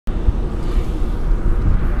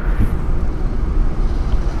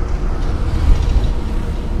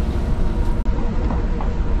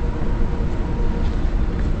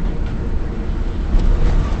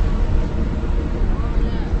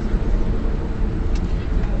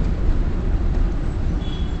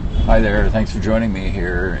Hi there, thanks for joining me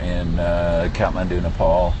here in Kathmandu,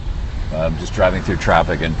 Nepal. Just driving through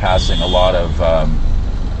traffic and passing a lot of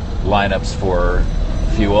lineups for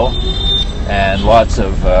fuel and lots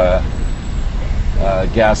of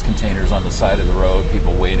gas containers on the side of the road,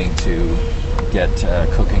 people waiting to get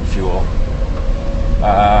cooking fuel.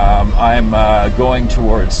 I'm going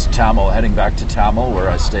towards Tamil, heading back to Tamil where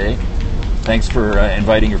I stay. Thanks for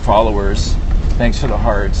inviting your followers. Thanks for the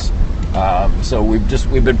hearts. So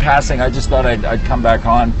we've been passing. I just thought I'd come back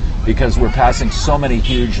on because we're passing so many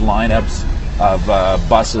huge lineups of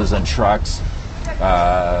buses and trucks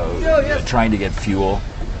trying to get fuel,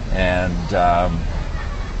 and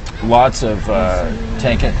lots of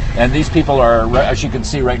tanking. And these people are, as you can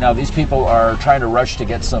see right now, these people are trying to rush to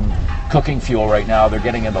get some cooking fuel right now. They're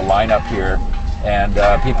getting in the lineup here, and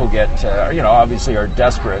people get, obviously are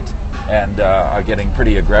desperate and are getting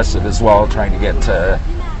pretty aggressive as well, trying to get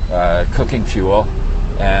cooking fuel.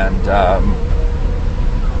 And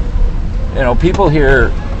people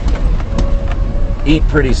here eat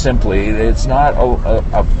pretty simply. It's not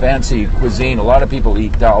a fancy cuisine. A lot of people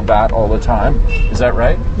eat dal bhat all the time. Is that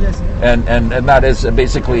right? Yes. And that is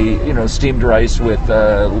basically steamed rice with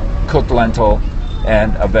cooked lentil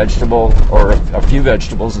and a vegetable or a few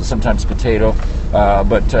vegetables and sometimes potato.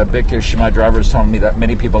 But Bikish, my driver, is telling me that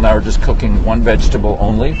many people now are just cooking one vegetable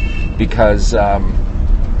only because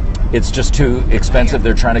it's just too expensive.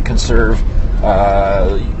 They're trying to conserve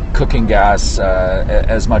cooking gas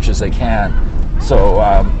as much as they can. So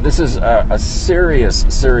this is a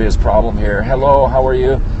serious problem here. Hello, how are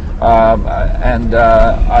you?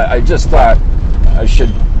 I just thought I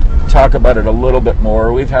should talk about it a little bit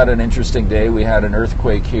more. We've had an interesting day. We had an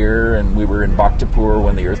earthquake here, and we were in Bhaktapur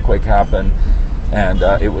when the earthquake happened, and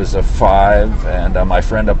it was a 5. And my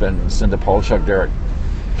friend up in Sindapalchuk, Derek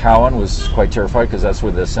Cowan, was quite terrified because that's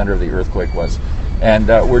where the center of the earthquake was. And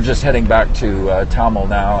we're just heading back to Tamil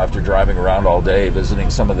now after driving around all day, visiting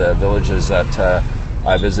some of the villages that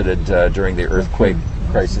I visited during the earthquake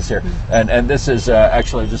crisis here. And this is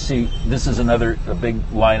actually, just see, this is a big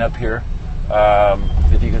lineup here.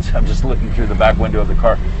 If you can, I'm just looking through the back window of the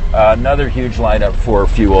car. Another huge lineup for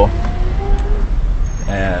fuel,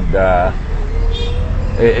 and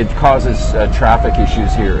it causes traffic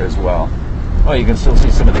issues here as well. Oh, you can still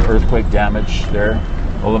see some of the earthquake damage there.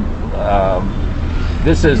 Well,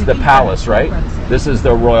 this is the palace, right? This is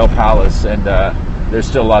the royal palace, and there's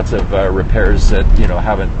still lots of repairs that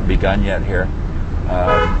haven't begun yet here.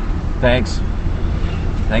 Thanks.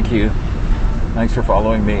 Thank you. Thanks for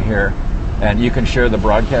following me here. And you can share the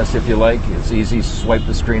broadcast if you like. It's easy. Swipe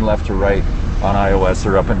the screen left to right on iOS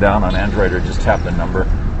or up and down on Android, or just tap the number.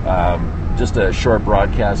 Just a short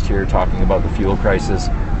broadcast here talking about the fuel crisis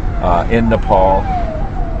in Nepal.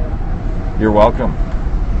 You're welcome.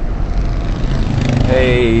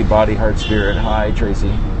 Hey, Body, Heart, Spirit. Hi,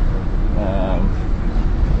 Tracy.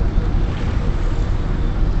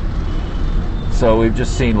 So we've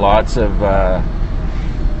just seen lots of,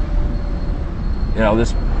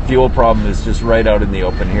 this fuel problem is just right out in the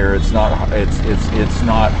open here. It's not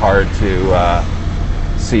hard to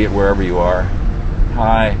see it wherever you are.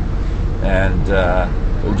 Hi, and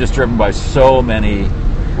we've just driven by so many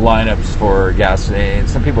lineups for gas today, and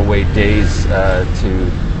some people wait days to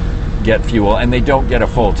get fuel, and they don't get a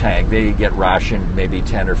full tank. They get rationed maybe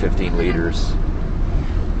 10 or 15 liters.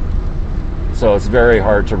 So it's very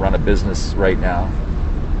hard to run a business right now.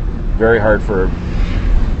 Very hard for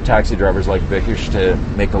taxi drivers like Vikish to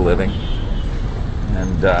make a living,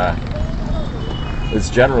 and it's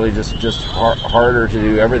generally just harder to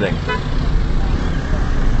do everything.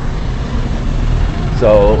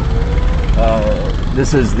 So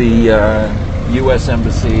this is the U.S.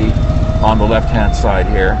 Embassy on the left-hand side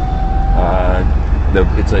here.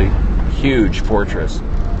 It's a huge fortress,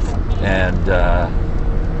 and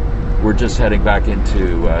we're just heading back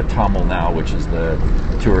into Tamil now, which is the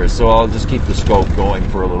tourist. So I'll just keep the scope going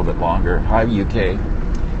for a little bit longer. Hi, UK.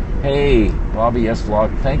 Hey, Bobby S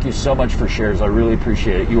Vlog. Thank you so much for shares. I really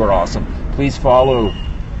appreciate it. You are awesome. Please follow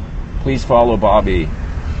Bobby.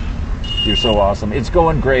 You're so awesome. It's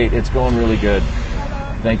going great. It's going really good.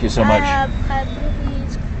 Thank you so much.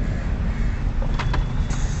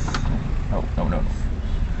 No.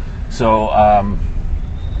 So,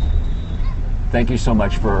 thank you so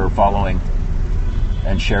much for following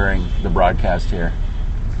and sharing the broadcast here.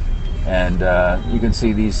 And you can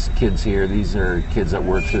see these kids here. These are kids that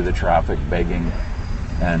work through the traffic begging.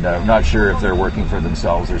 And I'm not sure if they're working for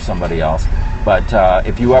themselves or somebody else. But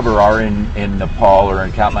if you ever are in Nepal or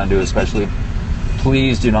in Kathmandu especially,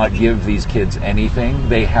 please do not give these kids anything.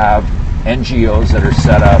 They have NGOs that are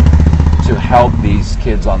set up to help these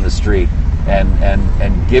kids on the street.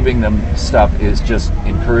 and giving them stuff is just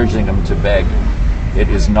encouraging them to beg. It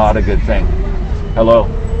is not a good thing. Hello.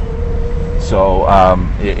 So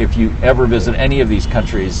if you ever visit any of these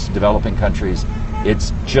countries, developing countries,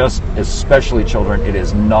 it's just, especially children, it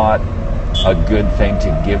is not a good thing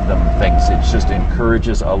to give them things. It just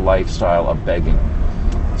encourages a lifestyle of begging.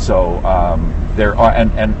 So there are,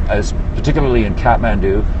 and as particularly in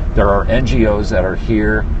Kathmandu, there are NGOs that are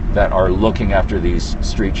here that are looking after these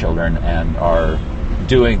street children and are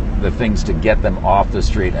doing the things to get them off the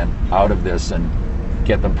street and out of this and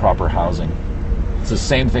get them proper housing. It's the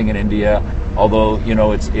same thing in India, although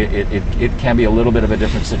it can be a little bit of a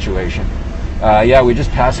different situation. Yeah, we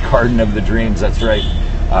just passed Garden of the Dreams. That's right.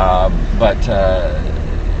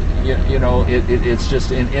 It's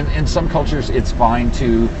just in some cultures it's fine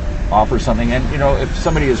to offer something, and if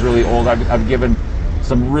somebody is really old, I've given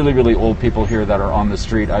some really old people here that are on the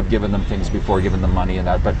street, I've given them things before, given them money and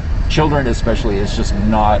that, but children especially, it's just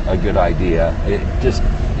not a good idea.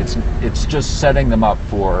 It's just setting them up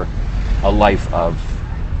for a life of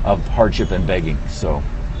hardship and begging. So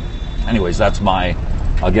anyways,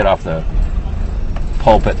 I'll get off the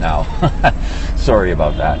pulpit now. Sorry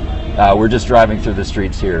about that. We're just driving through the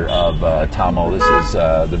streets here of Tamil. This is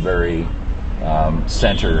the very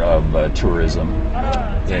center of tourism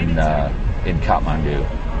in Kathmandu.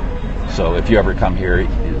 So if you ever come here,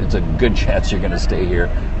 it's a good chance you're going to stay here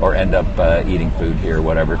or end up eating food here,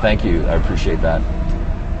 whatever. Thank you. I appreciate that.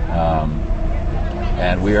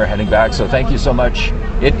 And we are heading back. So thank you so much.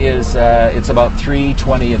 It's about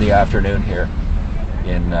 3:20 in the afternoon here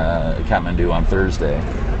in Kathmandu on Thursday.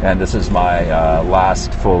 And this is my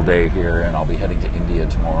last full day here, and I'll be heading to India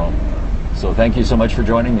tomorrow. So thank you so much for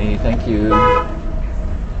joining me. Thank you.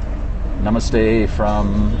 Namaste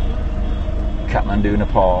from Kathmandu,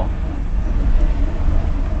 Nepal.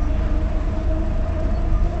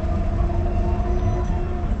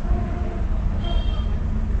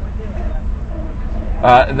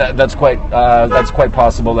 That's quite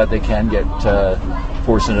possible that they can get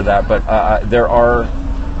forced into that, but there are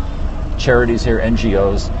charities here,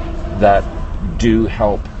 NGOs, that do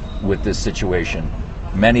help with this situation.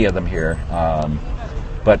 Many of them here,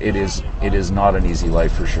 but it is not an easy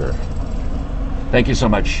life for sure. Thank you so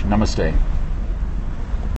much. Namaste.